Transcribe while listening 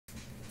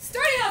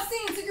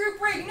is group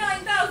break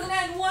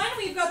 9001.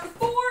 We've got the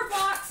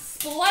 4-box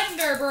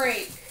Splendor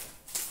break.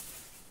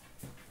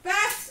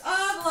 Best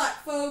of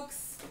luck,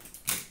 folks.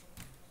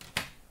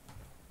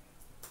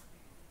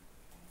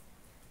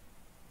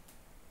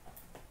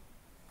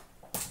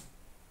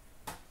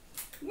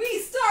 We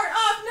start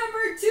off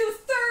number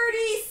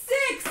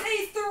 236,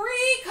 a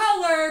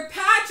 3-color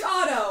patch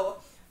auto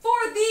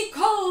for the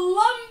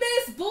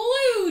Columbus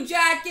Blue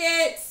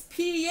Jackets,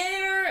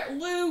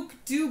 Pierre-Luc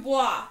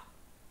Dubois.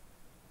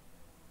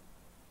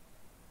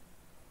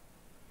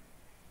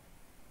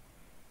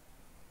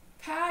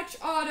 Patch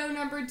auto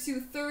number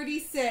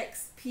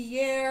 236,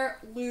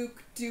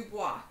 Pierre-Luc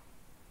Dubois.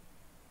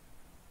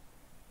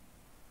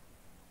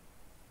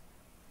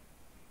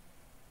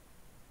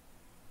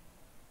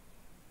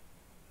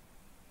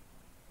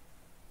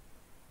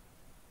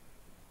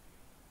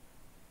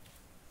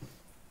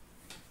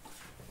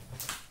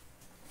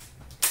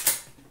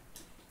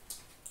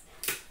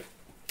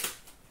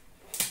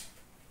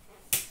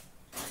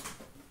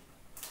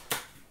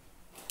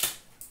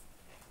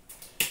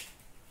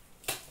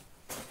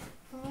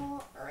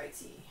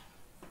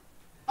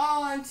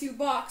 On to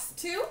box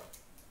 2.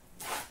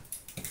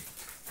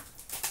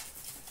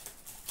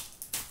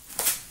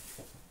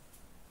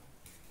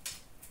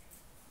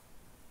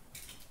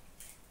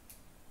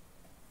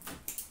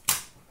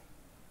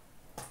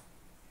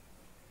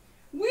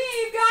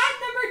 We've got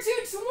number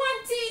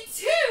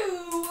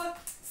 222,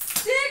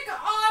 stick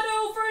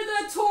auto for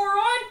the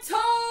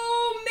Toronto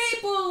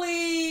Maple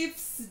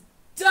Leafs,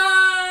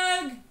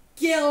 Doug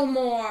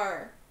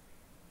Gilmour.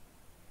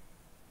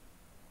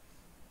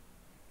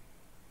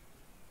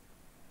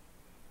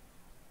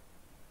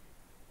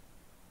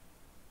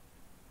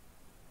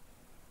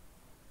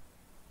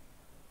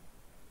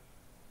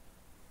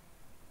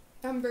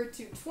 Number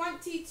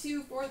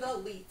 222 for the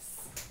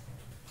Leafs.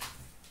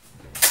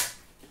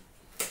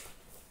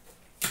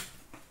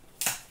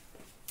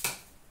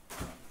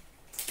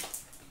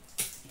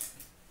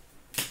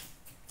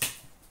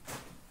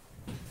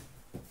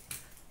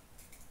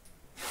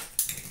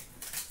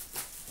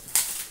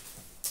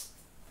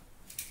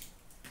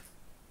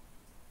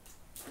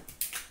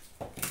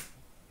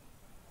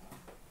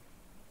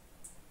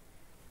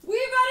 We've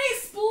got a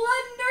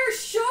Splendor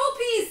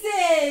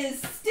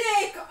Showpieces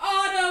stick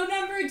auto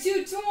number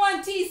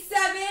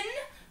 227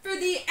 for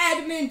the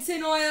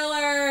Edmonton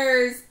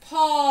Oilers,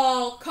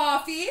 Paul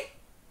Coffey.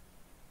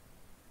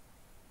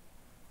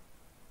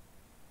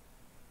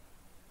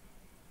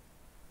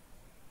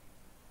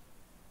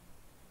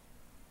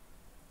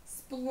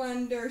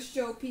 Splendor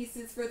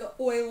Showpieces for the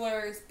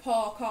Oilers,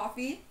 Paul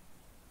Coffey.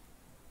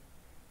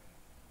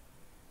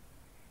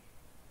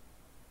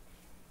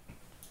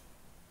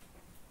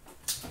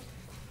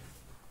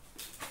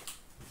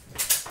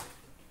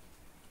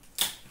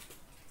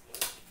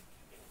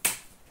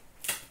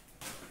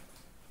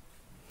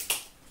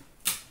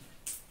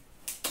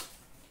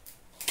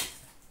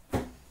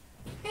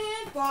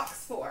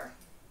 Box 4.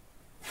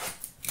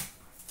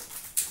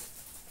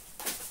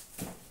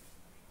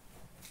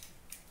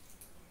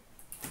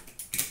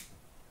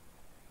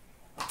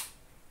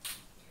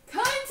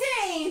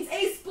 Contains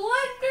a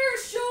Splendor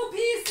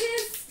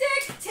Showpieces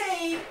stick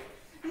tape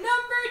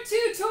number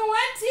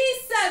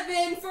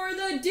 227 for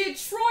the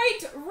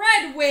Detroit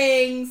Red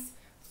Wings,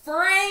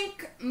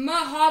 Frank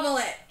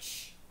Mahovlich.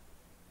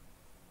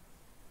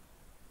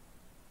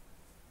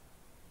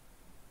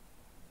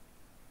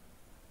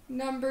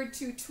 Number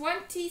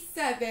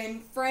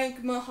 227,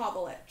 Frank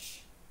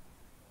Mahovlich.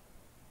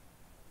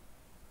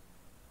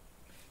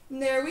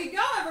 And there we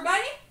go,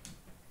 everybody.